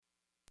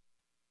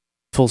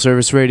Full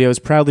Service Radio is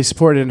proudly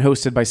supported and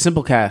hosted by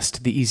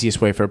Simplecast, the easiest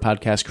way for a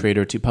podcast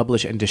creator to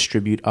publish and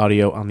distribute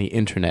audio on the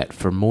internet.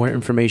 For more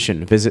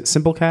information, visit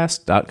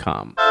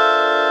simplecast.com.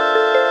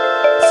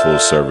 Full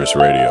Service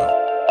Radio.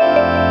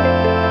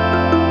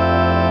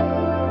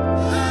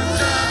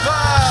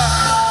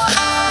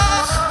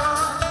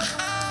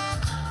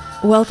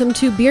 Welcome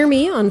to Beer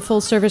Me on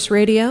Full Service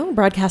Radio,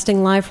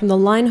 broadcasting live from the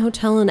Line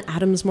Hotel in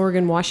Adams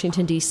Morgan,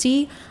 Washington,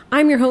 D.C.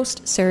 I'm your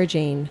host, Sarah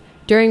Jane.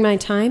 During my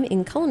time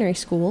in culinary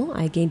school,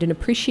 I gained an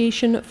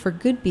appreciation for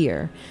good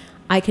beer.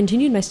 I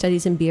continued my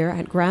studies in beer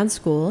at grad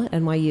school at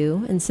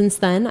NYU, and since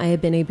then I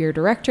have been a beer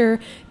director,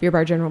 beer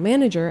bar general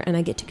manager, and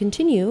I get to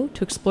continue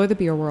to explore the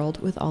beer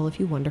world with all of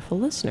you wonderful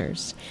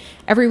listeners.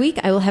 Every week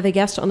I will have a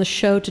guest on the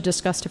show to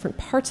discuss different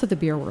parts of the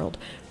beer world,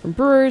 from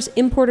brewers,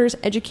 importers,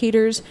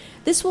 educators.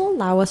 This will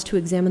allow us to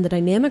examine the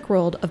dynamic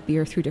world of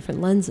beer through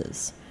different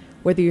lenses.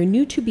 Whether you're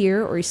new to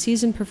beer or a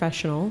seasoned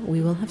professional, we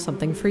will have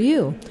something for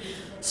you.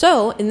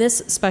 So, in this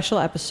special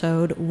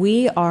episode,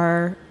 we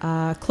are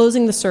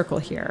closing the circle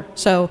here.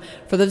 So,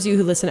 for those of you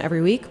who listen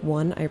every week,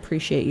 one, I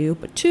appreciate you,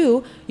 but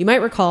two, you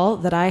might recall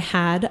that I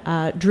had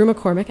Drew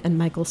McCormick and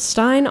Michael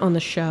Stein on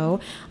the show.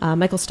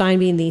 Michael Stein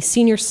being the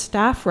senior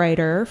staff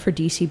writer for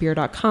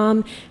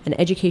DCBeer.com and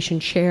education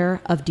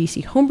chair of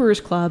DC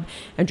Homebrewers Club,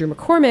 and Drew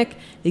McCormick,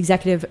 the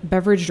executive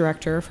beverage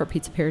director for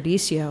Pizza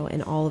Paradiso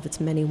and all of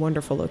its many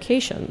wonderful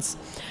locations.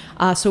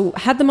 So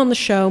had them on the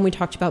show, and we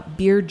talked about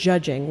beer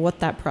judging, what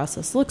that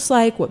process looks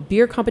like, what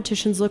beer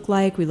competitions look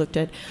like. We looked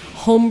at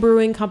home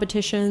brewing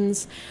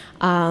competitions.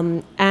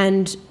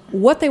 And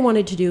what they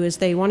wanted to do is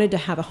they wanted to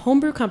have a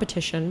homebrew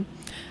competition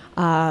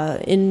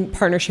in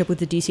partnership with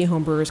the DC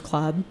Homebrewers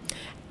Club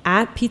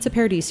at Pizza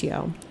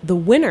Paradiso. The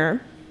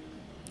winner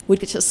would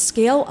get to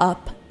scale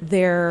up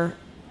their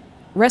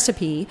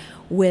recipe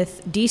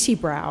with DC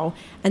Brau,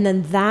 and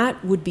then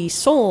that would be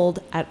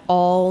sold at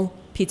all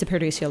Pizza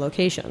Paradiso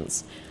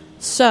locations.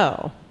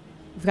 So,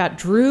 we've got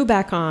Drew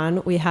back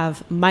on. We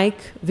have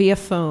Mike via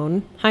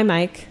phone. Hi,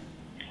 Mike.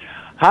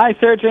 Hi,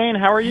 Sarah Jane.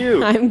 How are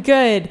you? I'm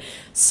good.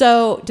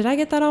 So, did I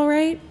get that all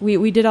right?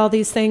 We did all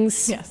these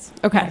things? Yes.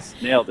 Okay. Yes.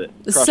 Nailed it.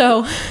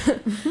 So,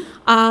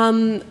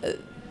 I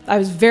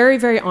was very,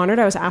 very honored.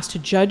 I was asked to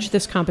judge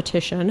this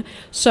competition.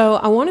 So,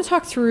 I want to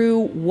talk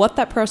through what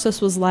that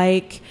process was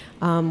like,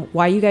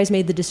 why you guys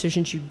made the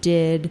decisions you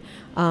did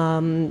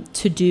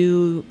to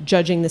do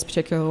judging this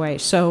particular way.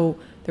 So,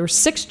 there were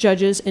 6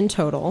 judges in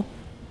total,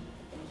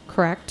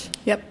 correct?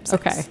 Yep.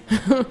 6.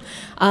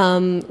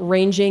 Okay.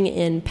 Ranging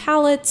in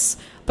palates,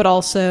 but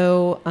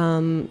also,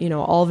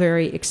 all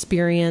very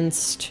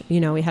experienced.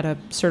 We had a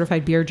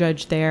certified beer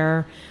judge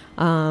there.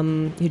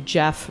 You had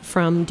Jeff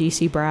from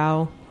DC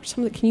Brau.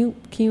 Can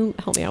you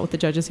help me out with the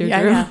judges here,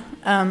 Drew?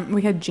 Yeah.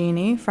 We had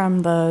Jeannie from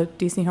the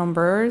DC Home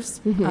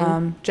Brewers.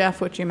 Mm-hmm. Jeff,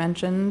 which you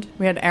mentioned.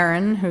 We had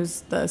Aaron, who's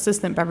the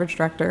assistant beverage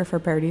director for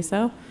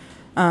Paradiso.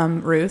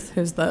 Ruth,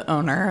 who's the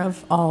owner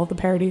of all the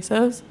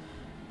Paradisos.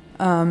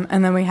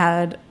 And then we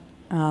had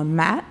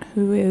Matt,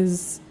 who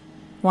is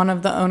one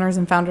of the owners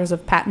and founders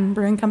of Patton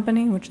Brewing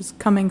Company, which is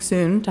coming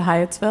soon to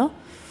Hyattsville.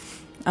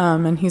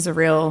 And he's a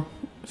real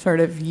sort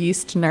of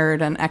yeast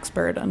nerd and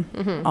expert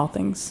on all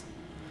things.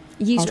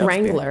 Yeast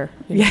Wrangler.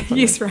 Yeah,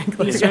 Yeast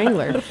Wrangler. Yeast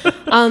Wrangler. Sorry,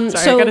 I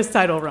got his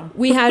title wrong.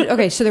 We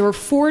had, so there were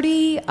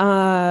 40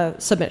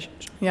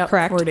 submissions. Yep,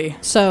 correct? 40.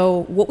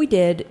 So what we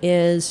did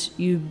is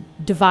you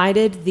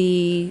divided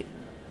the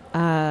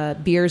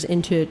beers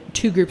into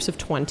 2 groups of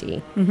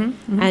 20,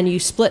 and you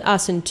split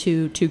us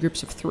into 2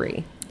 groups of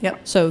 3.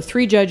 Yep. So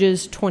 3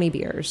 judges, 20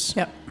 beers.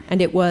 Yep.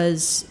 And it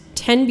was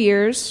 10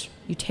 beers.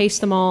 You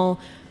taste them all.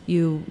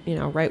 You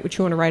write what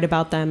you want to write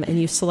about them, and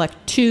you select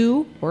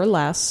 2 or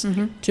less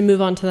to move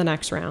on to the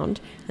next round.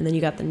 And then you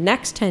got the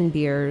next 10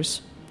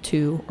 beers,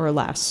 2 or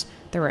less.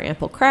 There were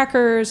ample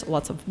crackers,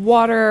 lots of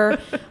water,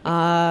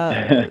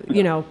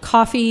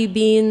 coffee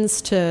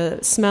beans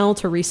to smell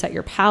to reset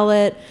your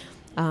palate.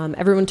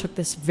 Everyone took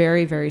this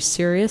very, very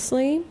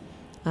seriously.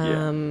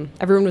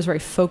 Everyone was very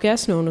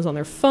focused. No one was on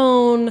their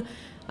phone.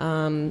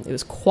 It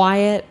was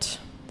quiet.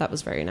 That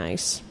was very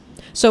nice.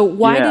 So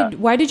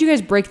why did you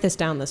guys break this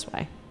down this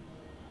way?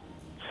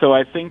 So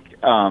I think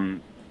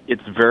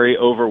it's very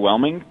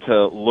overwhelming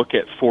to look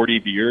at 40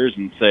 beers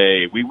and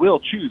say, we will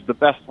choose the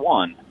best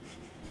one.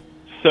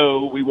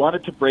 So we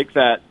wanted to break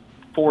that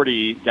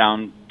 40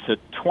 down to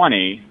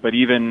 20, but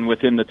even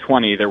within the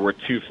 20, there were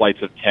 2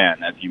 flights of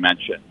 10, as you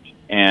mentioned.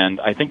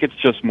 And I think it's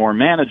just more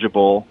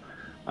manageable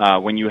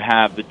when you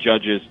have the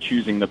judges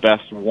choosing the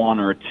best 1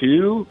 or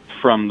 2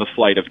 from the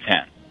flight of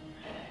 10.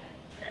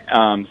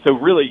 So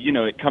really,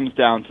 it comes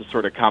down to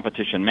sort of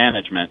competition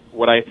management.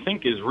 What I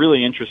think is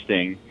really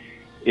interesting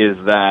is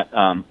that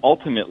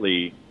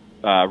ultimately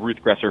Ruth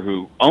Gresser,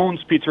 who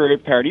owns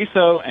Pizzeria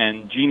Paradiso,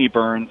 and Jeannie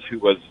Burns, who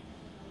was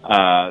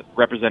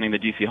representing the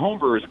DC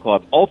Homebrewers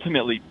Club,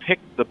 ultimately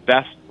picked the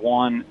best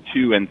 1,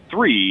 2, and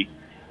 3,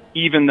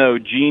 even though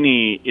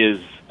Jeannie is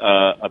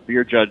a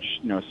beer judge,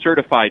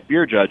 certified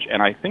beer judge,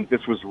 and I think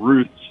this was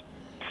Ruth's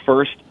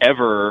first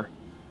ever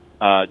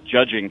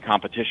judging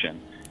competition.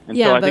 And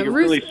Yeah, so I but think it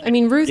Ruth,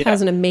 really, Ruth yeah.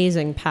 has an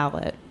amazing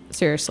palate.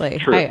 Seriously,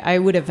 True. I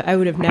would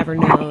have never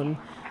known.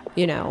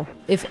 You know,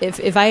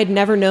 if I had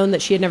never known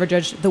that she had never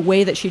judged the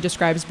way that she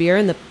describes beer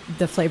and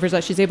the flavors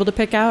that she's able to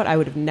pick out, I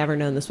would have never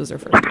known this was her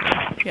first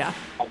beer. Yeah.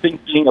 I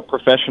think being a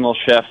professional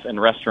chef and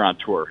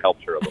restaurateur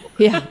helped her a little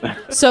bit. Yeah.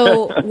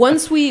 So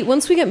once we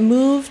get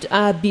moved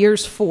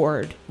beers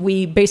forward,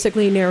 we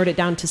basically narrowed it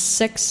down to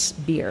 6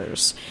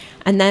 beers,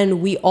 and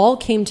then we all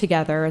came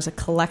together as a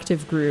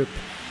collective group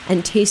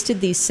and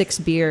tasted these 6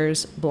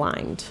 beers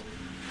blind.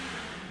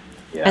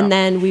 Yeah. And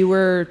then we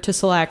were to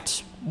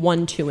select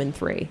 1, 2, and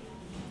 3.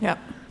 Yep.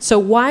 So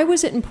why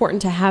was it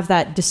important to have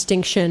that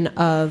distinction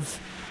of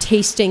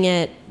tasting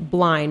it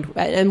blind?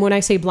 And when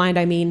I say blind,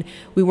 I mean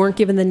we weren't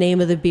given the name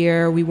of the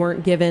beer, we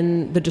weren't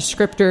given the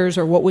descriptors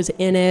or what was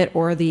in it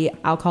or the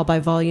alcohol by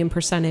volume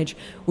percentage.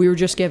 We were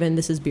just given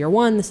this is beer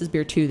 1, this is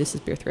beer 2, this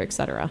is beer 3,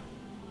 etc.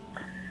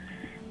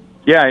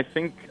 Yeah, I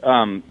think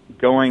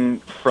going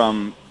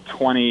from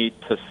 20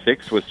 to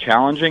 6 was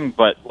challenging,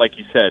 but like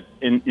you said,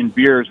 in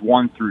beers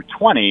 1 through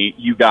 20,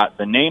 you got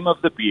the name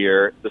of the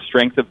beer, the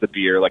strength of the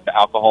beer, like the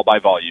alcohol by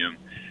volume,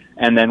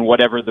 and then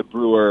whatever the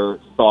brewer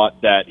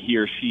thought that he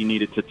or she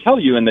needed to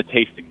tell you in the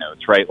tasting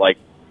notes, right? Like,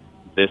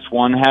 this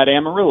one had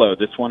Amarillo,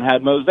 this one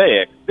had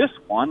Mosaic, this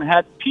one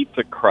had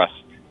pizza crust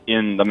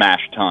in the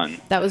mash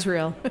tun. That was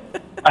real.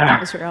 That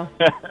was real.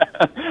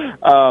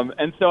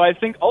 And so I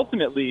think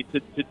ultimately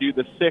to do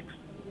the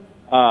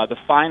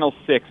final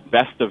 6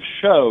 best of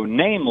show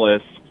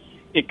nameless,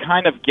 it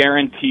kind of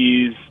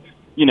guarantees,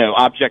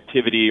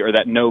 objectivity or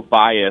that no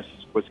bias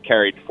was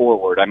carried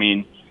forward. I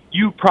mean,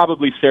 you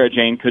probably, Sarah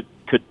Jane, could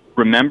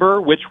remember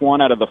which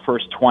one out of the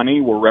first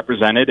 20 were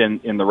represented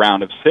in the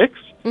round of 6,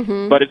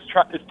 but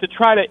it's to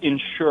try to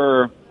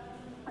ensure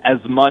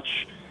as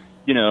much,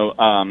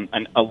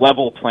 a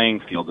level playing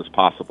field as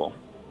possible.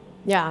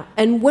 Yeah,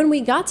 and when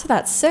we got to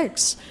that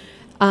 6,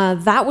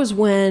 that was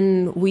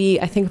when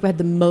I think we had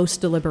the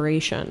most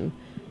deliberation,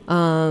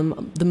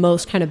 the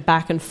most kind of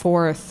back and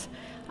forth.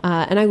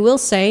 And I will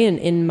say,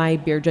 in my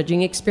beer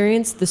judging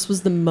experience, this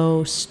was the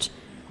most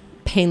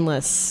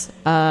painless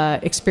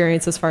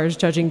experience as far as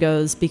judging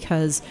goes,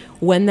 because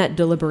when that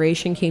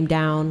deliberation came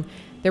down,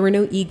 there were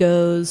no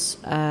egos.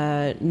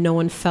 No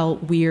one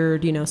felt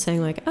weird,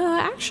 saying like,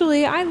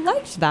 actually, I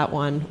liked that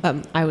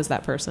one. I was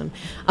that person,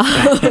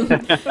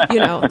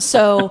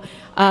 so,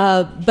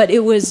 but it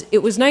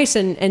was nice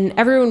and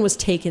everyone was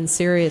taken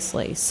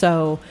seriously.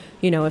 So,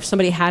 if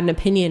somebody had an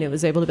opinion, it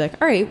was able to be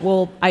like, all right,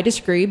 well, I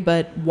disagree,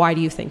 but why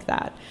do you think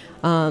that?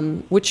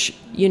 Which,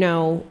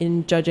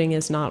 in judging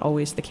is not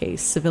always the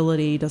case.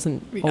 Civility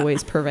doesn't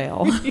always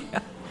prevail.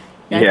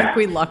 I think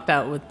we lucked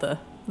out with the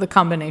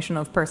combination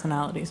of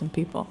personalities and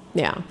people.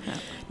 Yeah.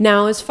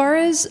 Now, as far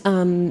as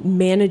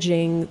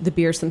managing the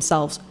beers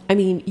themselves, I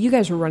mean, you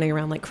guys were running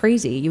around like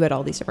crazy. You had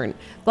all these different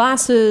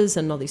glasses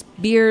and all these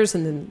beers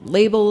and then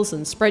labels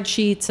and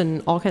spreadsheets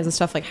and all kinds of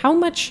stuff. Like, how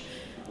much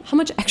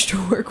extra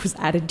work was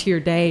added to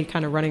your day,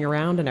 kind of running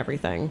around and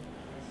everything?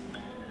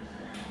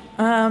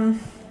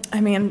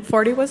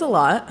 40 was a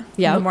lot.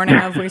 Yeah. In the morning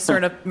of, we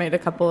sort of made a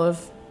couple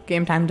of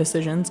game time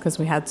decisions because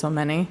we had so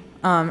many.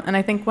 And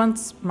I think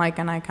once Mike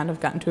and I kind of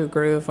got into a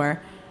groove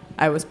where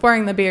I was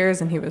pouring the beers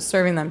and he was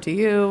serving them to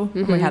you,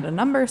 and we had a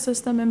number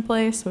system in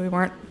place, so we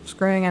weren't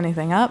screwing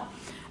anything up.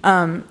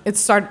 It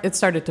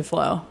started to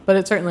flow, but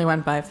it certainly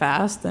went by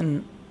fast.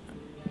 And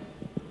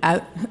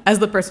as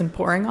the person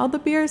pouring all the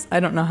beers, I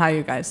don't know how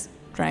you guys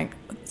drank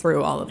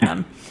through all of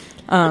them.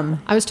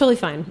 I was totally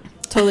fine.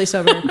 Totally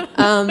sober.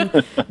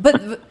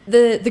 But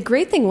the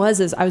great thing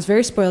is I was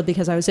very spoiled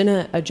because I was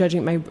in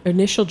my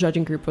initial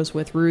judging group was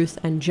with Ruth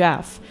and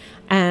Jeff.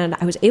 And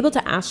I was able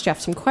to ask Jeff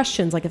some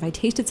questions. Like if I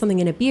tasted something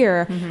in a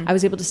beer, I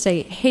was able to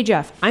say, hey,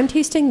 Jeff, I'm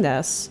tasting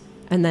this.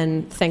 And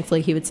then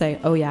thankfully he would say,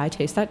 oh yeah, I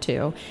taste that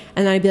too.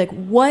 And then I'd be like,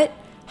 what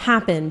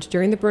happened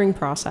during the brewing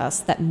process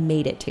that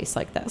made it taste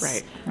like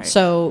this? Right.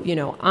 So,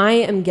 I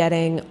am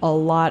getting a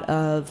lot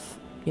of,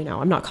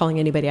 I'm not calling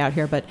anybody out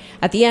here, but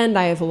at the end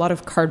I have a lot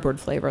of cardboard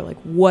flavor. Like,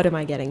 what am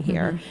I getting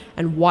here?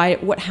 And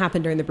what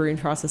happened during the brewing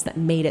process that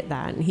made it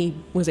that? And he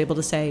was able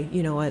to say,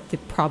 they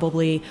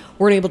probably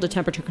weren't able to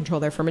temperature control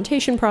their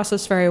fermentation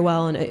process very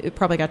well, and it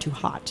probably got too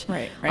hot.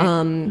 Right.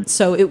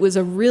 So it was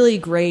a really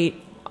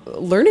great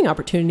learning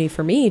opportunity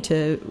for me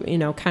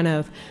to, kind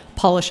of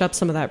polish up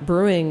some of that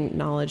brewing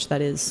knowledge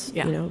that is,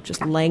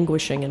 just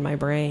languishing in my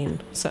brain.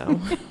 So...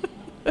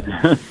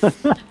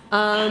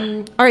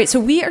 all right, so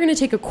we are going to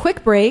take a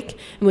quick break,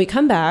 and when we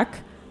come back,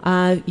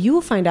 you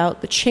will find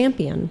out the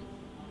champion.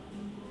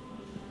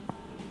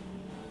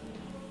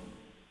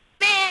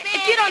 Man,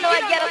 if you don't know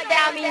what ghetto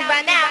style means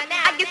by now,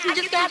 I guess we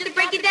just gonna have to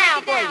break it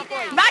down for you.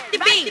 Rock the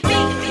beat.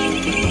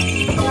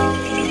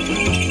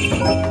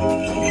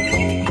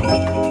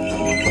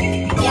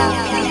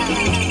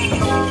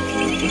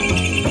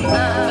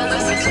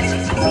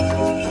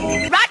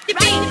 Rock the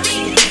beat.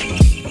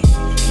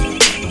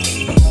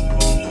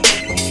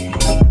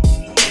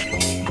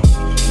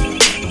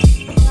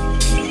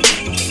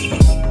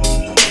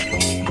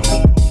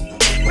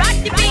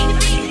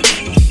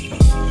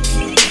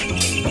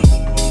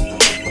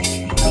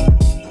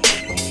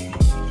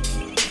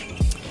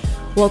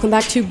 Welcome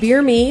back to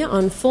Beer Me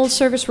on Full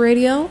Service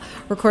Radio,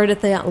 recorded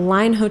at the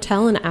Line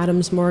Hotel in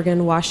Adams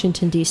Morgan,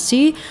 Washington,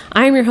 D.C.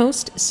 I am your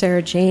host,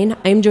 Sarah Jane.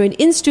 I am joined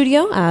in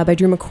studio by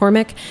Drew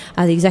McCormick,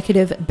 the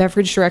Executive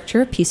Beverage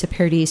Director of Pizza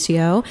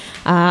Paradiso,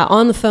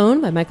 on the phone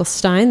by Michael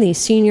Stein, the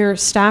Senior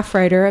Staff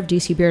Writer of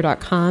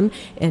DCBeer.com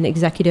and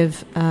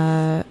Executive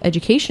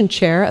Education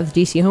Chair of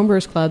the DC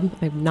Homebrewers Club.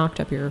 I knocked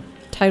up your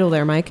title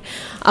there, Mike.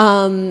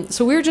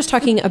 So we were just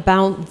talking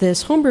about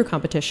this homebrew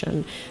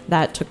competition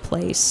that took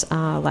place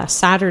last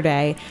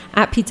Saturday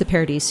at Pizza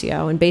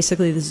Paradiso. And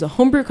basically this is a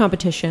homebrew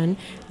competition,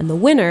 and the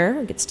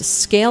winner gets to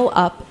scale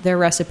up their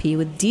recipe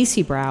with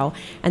DC Brau,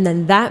 and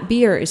then that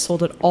beer is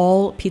sold at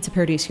all Pizza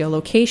Paradiso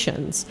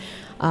locations.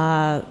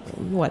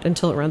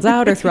 Until it runs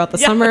out, or throughout the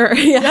summer?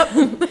 Yeah.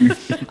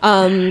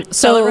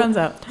 So it runs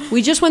out.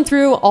 We just went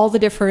through all the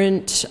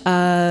different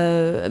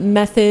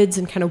methods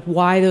and kind of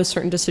why those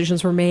certain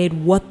decisions were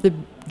made, what the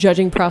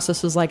judging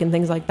process was like, and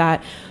things like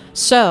that.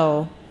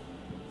 So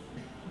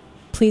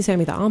please hand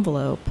me the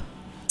envelope.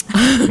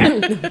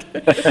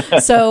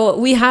 So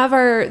we have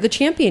the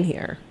champion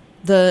here,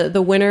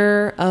 the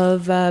winner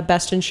of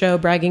Best in Show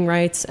bragging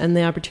rights and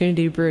the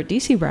opportunity to brew at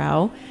DC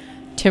Brau,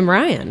 Tim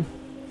Ryan.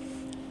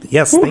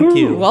 Yes, thank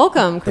you.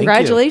 Welcome.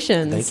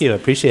 Congratulations. Thank you. I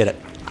appreciate it.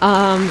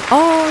 Oh,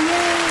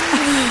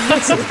 yay.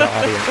 To the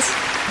audience.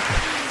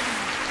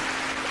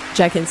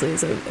 Jack Hensley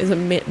is a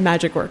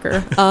magic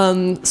worker.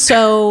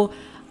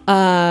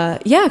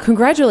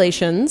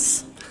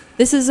 Congratulations.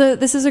 This is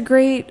a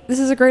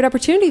great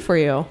opportunity for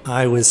you.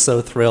 I was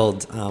so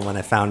thrilled when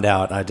I found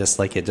out. It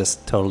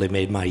just totally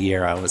made my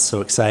year. I was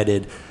so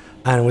excited,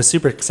 and I was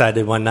super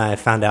excited when I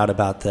found out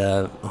about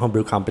the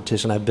homebrew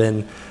competition. I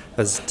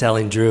was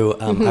telling Drew,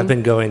 I've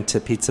been going to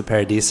Pizza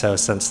Paradiso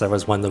since there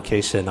was one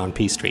location on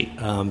P Street.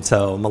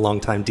 So I'm a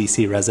longtime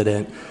DC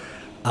resident.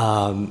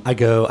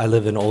 I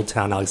live in Old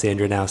Town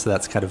Alexandria now, so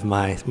that's kind of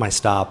my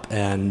stop.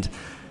 And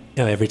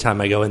every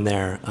time I go in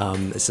there,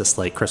 it's just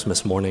like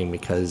Christmas morning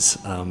because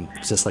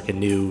it's just like a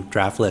new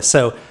draft list.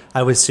 So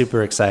I was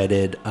super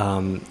excited, so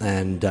I'm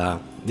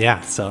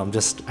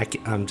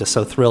just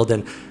so thrilled.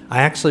 And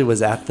I actually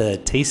was at the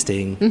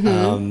tasting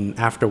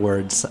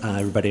afterwards.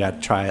 Everybody got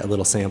to try a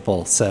little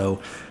sample.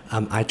 So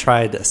I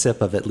tried a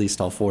sip of at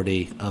least all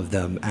 40 of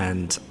them,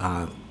 and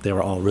they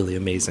were all really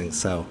amazing.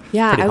 So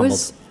yeah, I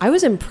was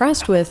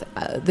impressed with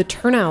the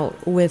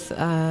turnout with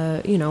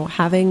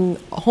having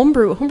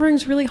homebrew. Homebrewing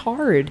is really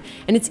hard,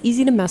 and it's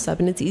easy to mess up,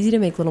 and it's easy to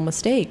make little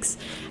mistakes.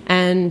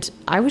 And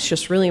I was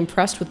just really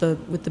impressed with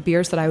the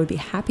beers that I would be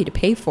happy to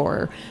pay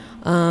for.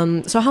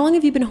 So how long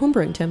have you been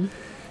homebrewing, Tim?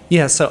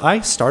 Yeah, so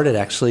I started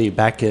actually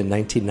back in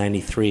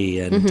 1993,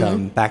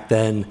 and back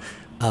then,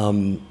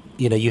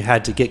 you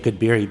had to get good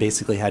beer. You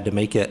basically had to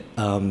make it.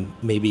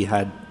 Maybe you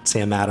had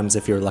Sam Adams,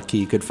 if you're lucky,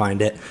 you could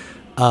find it.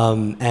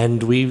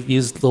 And we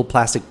used little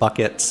plastic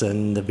buckets,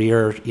 and the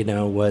beer,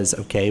 was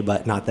okay,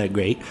 but not that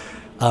great.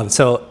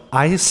 So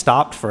I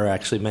stopped for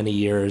actually many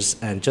years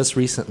and just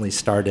recently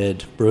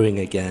started brewing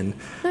again.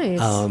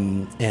 Nice.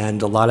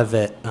 And a lot of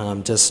it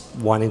just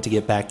wanting to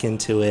get back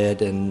into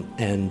it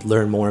and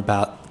learn more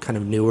about kind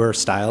of newer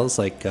styles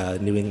like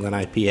New England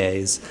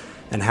IPAs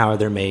and how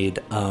they're made.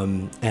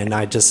 And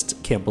I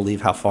just can't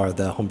believe how far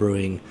the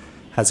homebrewing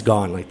has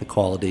gone, like the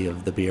quality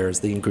of the beers,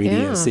 the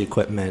ingredients, the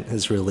equipment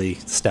has really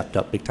stepped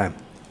up big time.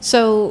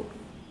 So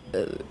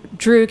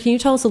Drew, can you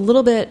tell us a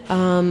little bit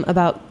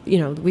about,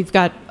 we've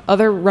got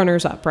other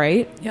runners up,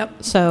 right?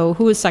 Yep. So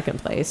who is second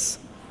place?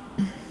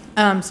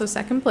 So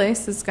second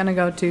place is going to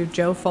go to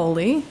Joe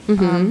Foley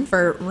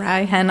for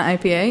Rye Hen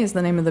IPA is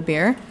the name of the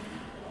beer.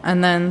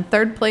 And then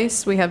third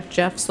place, we have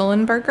Jeff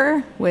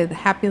Sullenberger with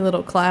Happy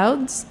Little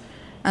Clouds.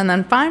 And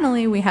then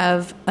finally, we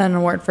have an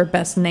award for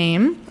Best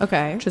Name.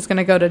 Okay. Which is going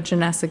to go to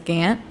Janessa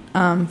Gant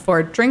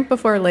for Drink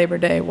Before Labor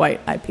Day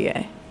White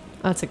IPA.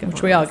 That's a good one.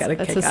 Which we all got a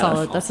kick out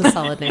of. That's a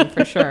solid name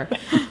for sure.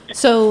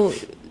 So,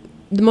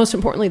 most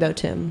importantly, though,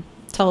 Tim,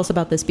 tell us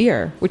about this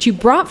beer, which you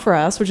brought for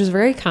us, which is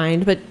very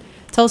kind, but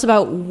tell us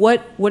about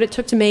what it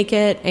took to make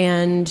it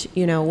and,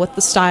 what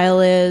the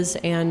style is.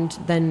 And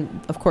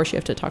then, of course, you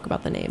have to talk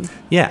about the name.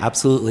 Yeah,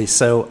 absolutely.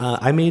 So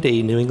I made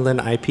a New England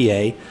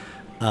IPA,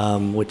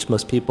 which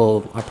most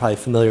people are probably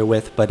familiar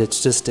with, but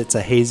it's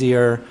a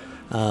hazier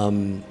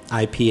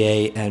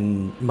IPA,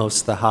 and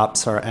most of the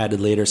hops are added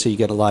later, so you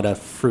get a lot of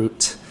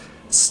fruit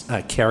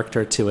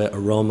character to it,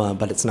 aroma,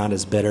 but it's not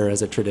as bitter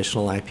as a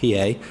traditional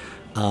IPA.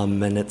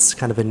 And it's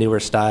kind of a newer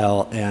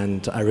style,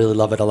 and I really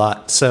love it a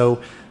lot.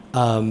 So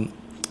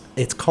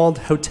it's called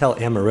Hotel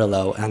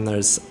Amarillo, and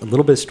there's a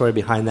little bit of story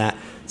behind that.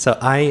 So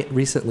I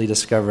recently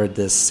discovered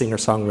this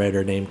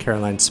singer-songwriter named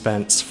Caroline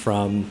Spence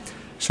from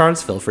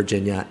Charlottesville,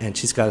 Virginia, and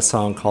she's got a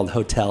song called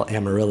Hotel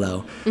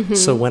Amarillo.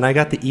 So when I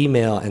got the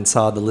email and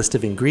saw the list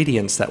of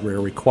ingredients that were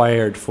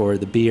required for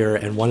the beer,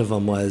 and one of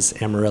them was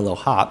Amarillo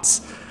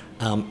hops,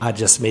 I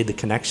just made the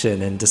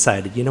connection and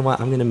decided, you know what,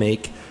 I'm going to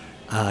make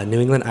New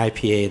England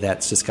IPA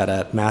that's just got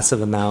a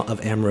massive amount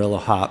of Amarillo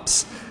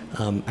hops.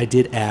 I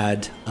did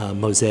add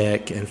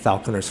Mosaic and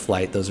Falconer's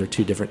Flight. Those are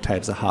two different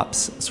types of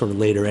hops sort of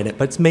later in it,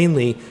 but it's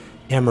mainly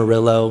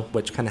Amarillo,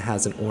 which kind of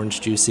has an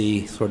orange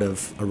juicy sort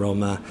of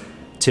aroma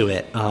to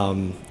it.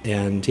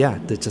 And yeah,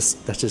 that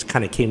just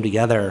kind of came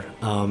together,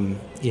 on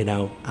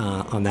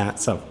that.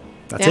 So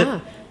that's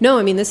it. No,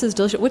 I mean, this is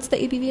delicious. What's the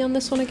ABV on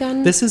this one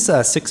again? This is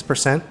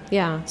 6%.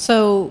 Yeah.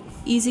 So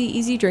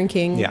easy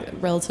drinking,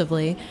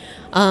 relatively.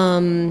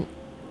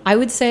 I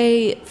would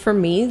say for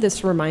me,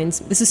 this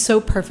is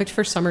so perfect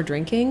for summer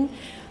drinking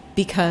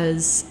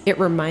because it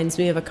reminds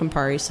me of a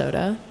Campari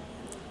soda.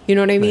 You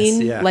know what I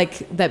mean? Yeah.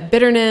 Like that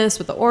bitterness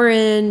with the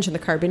orange and the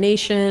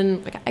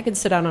carbonation. Like I could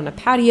sit out on a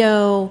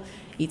patio,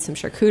 eat some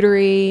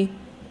charcuterie,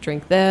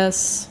 drink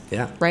this.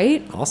 Yeah.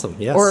 Right? Awesome.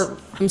 Yes. Or,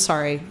 I'm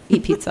sorry,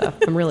 eat pizza.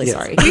 I'm really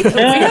sorry. we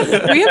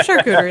have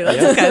charcuterie.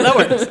 That's okay. That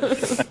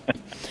works.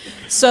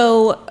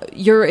 So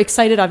you're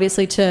excited,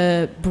 obviously,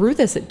 to brew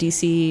this at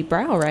DC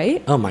Brau,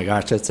 right? Oh my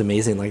gosh, that's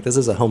amazing. Like this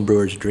is a home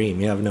brewer's dream.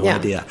 You have no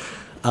idea.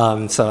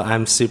 So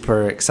I'm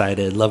super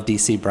excited. Love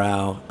DC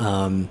Brau.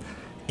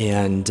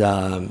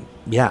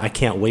 I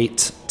can't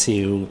wait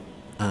to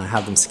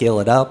have them scale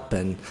it up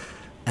and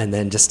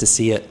then just to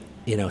see it,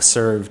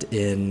 served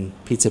in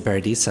Pizza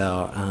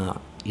Paradiso.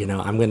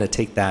 I'm going to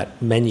take that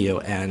menu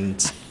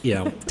and,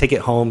 take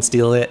it home,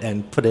 steal it,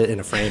 and put it in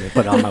a frame and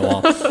put it on my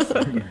wall.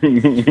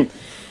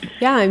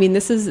 Yeah, I mean,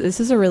 this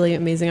is a really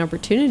amazing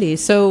opportunity.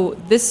 So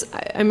this,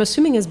 I'm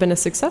assuming, has been a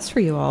success for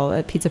you all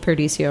at Pizza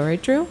Paradiso,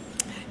 right, Drew?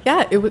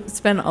 Yeah, it's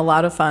been a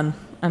lot of fun.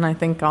 And I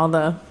think all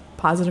the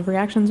positive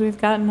reactions we've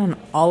gotten and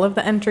all of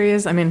the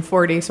entries,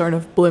 40 sort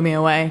of blew me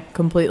away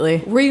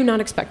completely. Were you not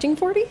expecting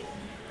 40?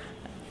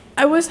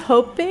 I was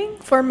hoping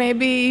for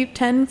maybe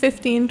 10,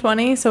 15,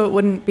 20, so it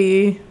wouldn't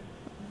be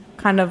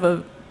kind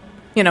of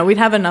we'd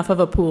have enough of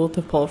a pool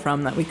to pull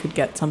from that we could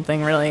get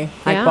something really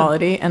high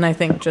quality. And I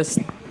think just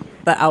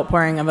the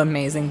outpouring of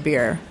amazing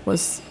beer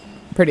was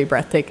pretty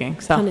breathtaking.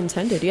 So. Pun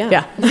intended,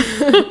 yeah.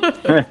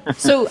 Yeah.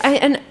 So,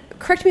 and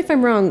correct me if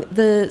I'm wrong,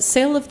 the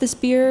sale of this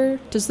beer,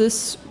 does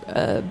this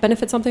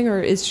benefit something,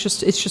 or it's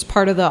just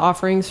part of the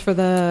offerings for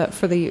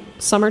the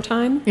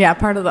summertime? Yeah,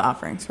 part of the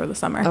offerings for the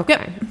summer. Okay,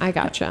 yep. I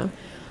gotcha.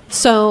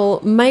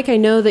 So, Mike, I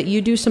know that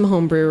you do some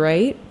homebrew,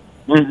 right?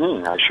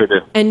 Mm-hmm, I sure do.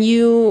 And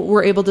you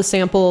were able to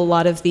sample a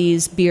lot of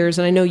these beers,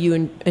 and I know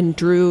you and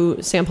Drew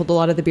sampled a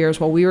lot of the beers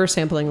while we were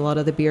sampling a lot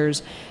of the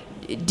beers.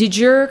 Did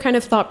your kind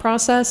of thought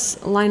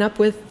process line up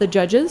with the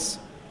judges?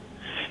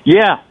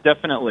 Yeah,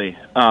 definitely.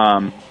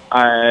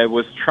 I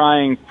was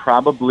trying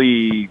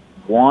probably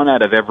 1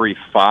 out of every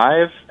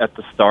 5 at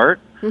the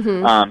start.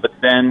 Mm-hmm. But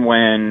then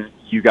when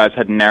you guys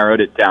had narrowed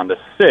it down to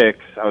 6,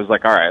 I was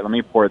like, all right, let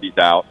me pour these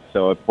out.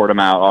 So I poured them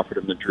out, offered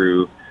them to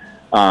Drew.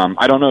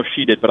 I don't know if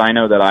she did, but I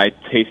know that I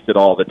tasted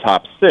all the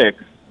top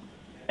 6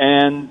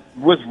 and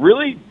was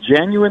really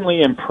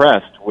genuinely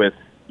impressed with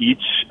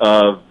each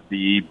of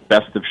the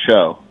best of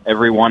show.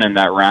 Everyone in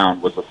that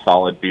round was a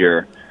solid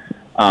beer.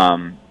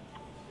 And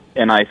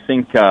I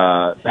think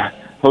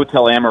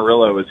Hotel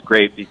Amarillo is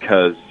great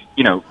because,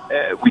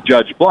 we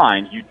judge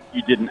blind.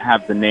 You didn't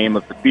have the name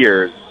of the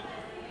beers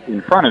in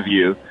front of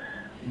you.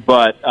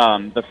 But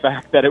the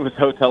fact that it was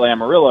Hotel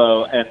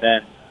Amarillo and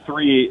then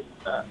 3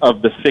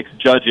 of the 6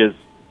 judges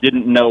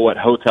didn't know what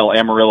Hotel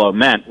Amarillo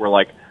meant were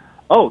like,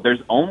 oh,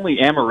 there's only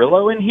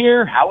Amarillo in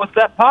here? How is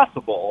that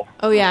possible?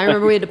 Oh, yeah. I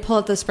remember we had to pull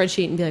out the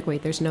spreadsheet and be like,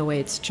 wait, there's no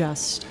way it's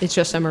just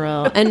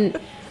Amarillo. And,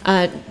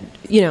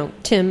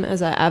 Tim,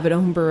 as an avid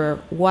home brewer,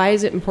 why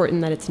is it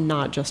important that it's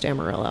not just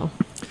Amarillo?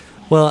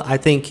 Well, I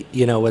think,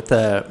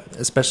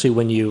 especially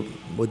when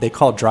what they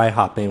call dry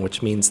hopping,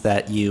 which means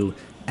that you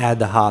add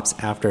the hops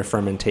after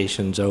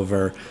fermentation's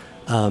over,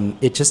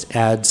 it just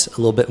adds a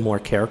little bit more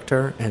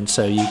character. And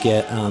so you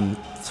get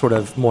sort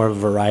of more of a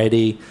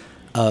variety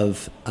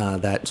of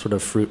that sort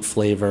of fruit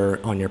flavor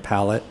on your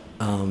palate.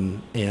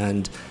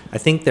 And I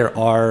think there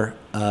are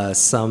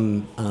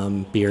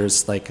some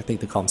beers, like I think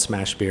they call them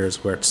smash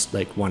beers, where it's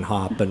like 1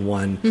 hop and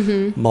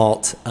 1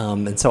 malt.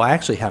 And so I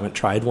actually haven't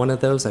tried one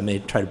of those. I may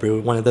try to brew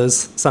one of those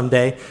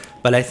someday.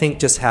 But I think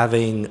just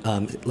having,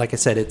 like I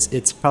said,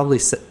 it's probably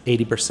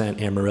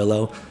 80%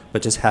 Amarillo,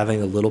 but just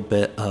having a little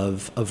bit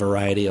of a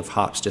variety of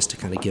hops just to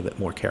kind of give it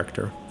more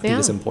character, I think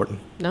is important.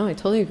 No, I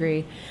totally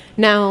agree.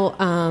 Now,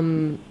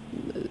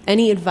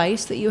 any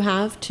advice that you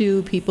have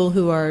to people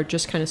who are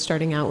just kind of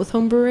starting out with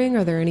home brewing?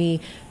 Are there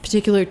any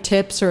particular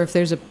tips, or if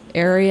there's an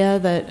area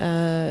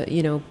that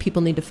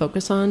people need to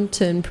focus on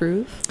to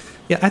improve?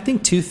 Yeah, I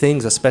think 2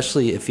 things,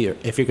 especially if you're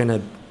going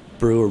to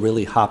brew a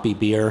really hoppy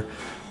beer.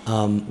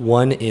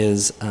 One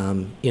is,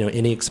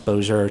 any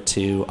exposure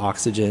to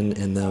oxygen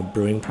in the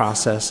brewing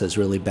process is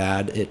really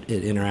bad. It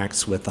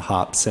interacts with the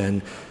hops,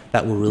 and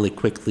that will really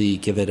quickly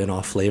give it an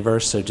off flavor.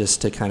 So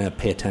just to kind of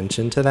pay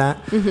attention to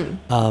that.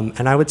 Mm-hmm.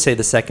 And I would say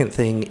the second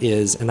thing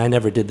is, and I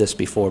never did this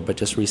before, but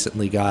just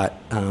recently got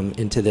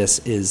into this,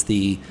 is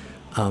the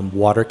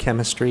water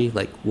chemistry,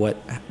 like what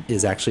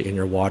is actually in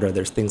your water.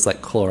 There's things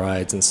like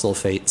chlorides and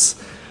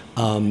sulfates.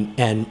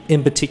 And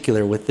in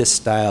particular with this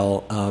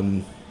style,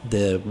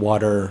 the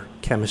water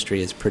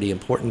chemistry is pretty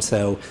important.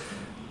 So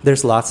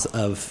there's lots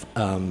of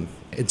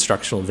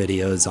instructional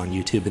videos on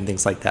YouTube and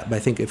things like that. But I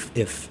think if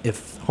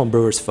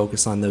homebrewers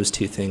focus on those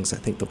two things, I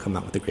think they'll come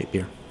out with a great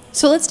beer.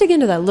 So let's dig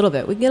into that a little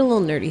bit. We can get a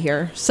little nerdy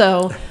here.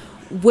 So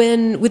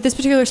with this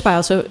particular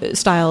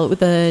style with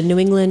the New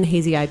England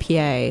Hazy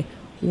IPA,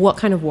 what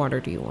kind of water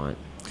do you want?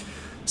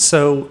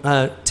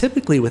 So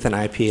typically with an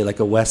IPA, like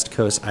a West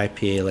Coast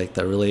IPA, like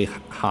the really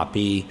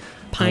hoppy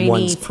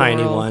piney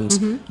floral ones,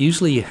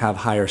 usually you have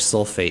higher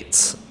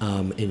sulfates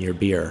in your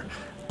beer.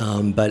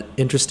 But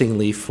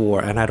interestingly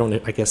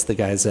I guess the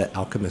guys at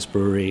Alchemist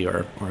Brewery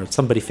or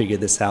somebody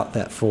figured this out,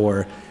 that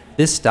for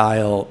this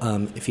style,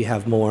 if you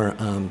have more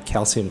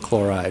calcium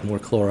chloride, more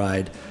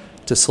chloride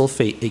to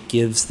sulfate, it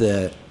gives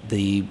the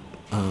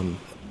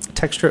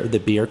texture of the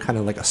beer kind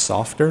of like a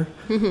softer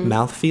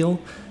mouthfeel.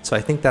 So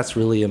I think that's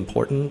really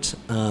important.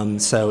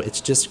 So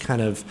it's just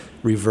kind of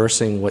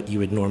reversing what you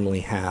would normally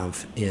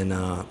have in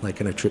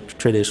a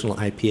traditional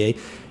IPA.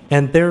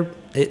 And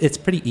it's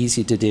pretty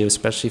easy to do,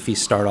 especially if you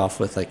start off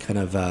with like kind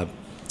of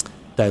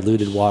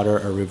diluted water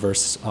or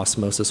reverse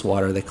osmosis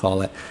water, they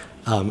call it.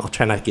 I'll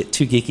try not to get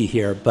too geeky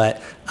here,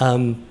 but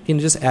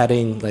just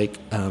adding like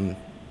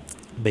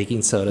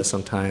baking soda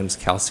sometimes,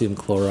 calcium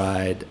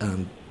chloride,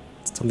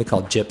 something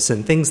called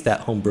gypsum, things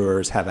that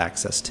homebrewers have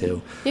access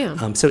to.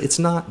 Yeah. So it's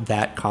not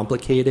that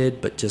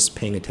complicated, but just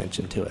paying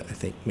attention to it, I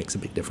think, makes a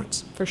big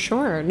difference. For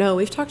sure. No,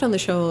 we've talked on the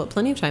show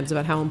plenty of times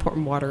about how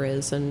important water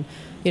is, and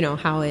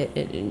how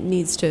it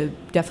needs to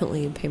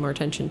definitely pay more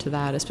attention to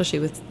that, especially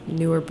with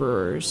newer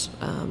brewers,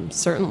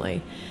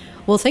 certainly.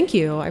 Well, thank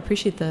you. I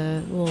appreciate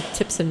the little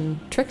tips and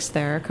tricks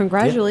there.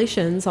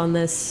 Congratulations on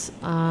this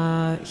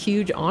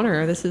huge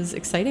honor. This is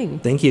exciting.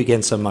 Thank you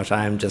again so much.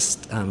 I'm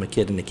just a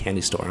kid in a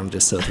candy store. I'm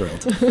just so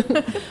thrilled.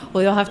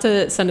 Well, you'll have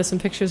to send us some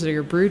pictures of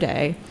your brew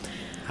day.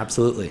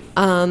 Absolutely.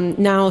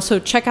 Now, so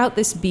check out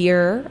this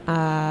beer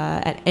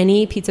at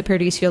any Pizza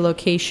Paradiso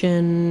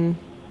location.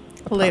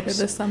 Later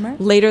this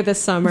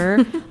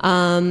summer.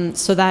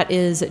 So that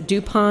is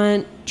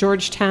DuPont,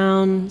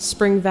 Georgetown,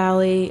 Spring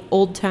Valley,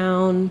 Old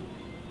Town.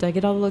 Did I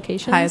get all the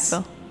locations?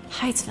 Hyattsville.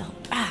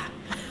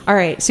 All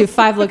right. So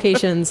 5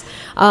 locations.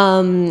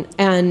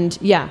 And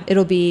yeah,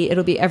 it'll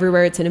be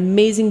everywhere. It's an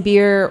amazing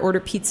beer. Order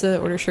pizza,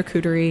 order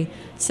charcuterie,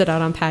 sit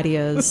out on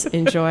patios,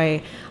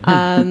 enjoy.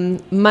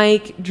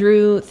 Mike,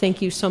 Drew,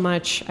 thank you so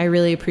much. I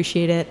really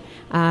appreciate it.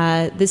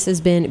 This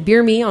has been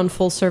Beer Me on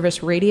Full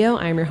Service Radio.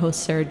 I'm your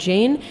host, Sarah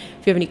Jane.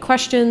 If you have any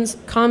questions,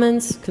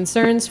 comments,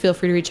 concerns, feel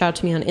free to reach out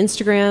to me on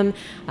Instagram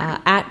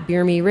at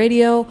Beer Me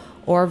Radio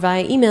or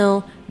via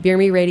email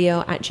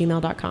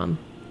beermeradio@gmail.com.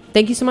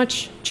 Thank you so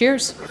much.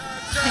 Cheers.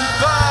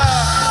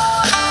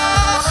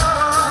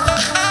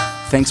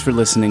 Thanks for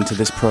listening to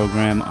this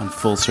program on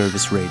Full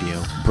Service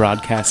Radio,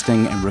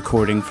 broadcasting and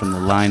recording from the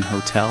Line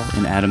Hotel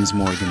in Adams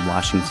Morgan,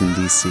 Washington,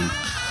 D.C.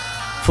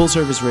 Full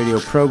Service Radio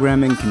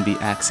programming can be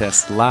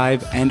accessed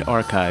live and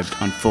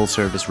archived on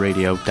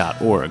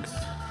fullserviceradio.org.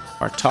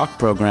 Our talk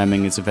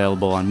programming is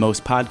available on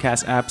most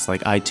podcast apps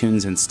like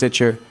iTunes and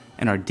Stitcher,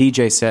 and our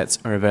DJ sets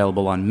are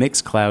available on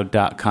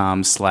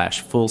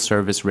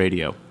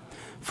mixcloud.com/fullserviceradio.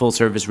 Full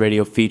Service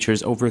Radio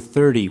features over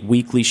 30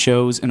 weekly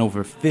shows and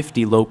over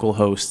 50 local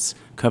hosts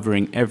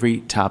covering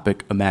every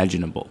topic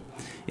imaginable.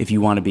 If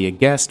you want to be a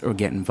guest or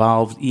get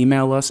involved,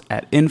 email us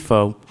at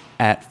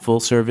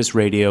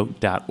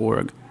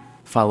info@fullserviceradio.org.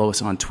 Follow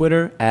us on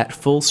Twitter at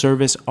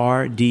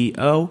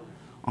FullServiceRDO,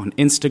 on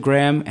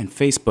Instagram and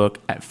Facebook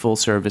at Full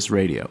Service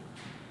Radio.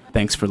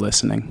 Thanks for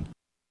listening.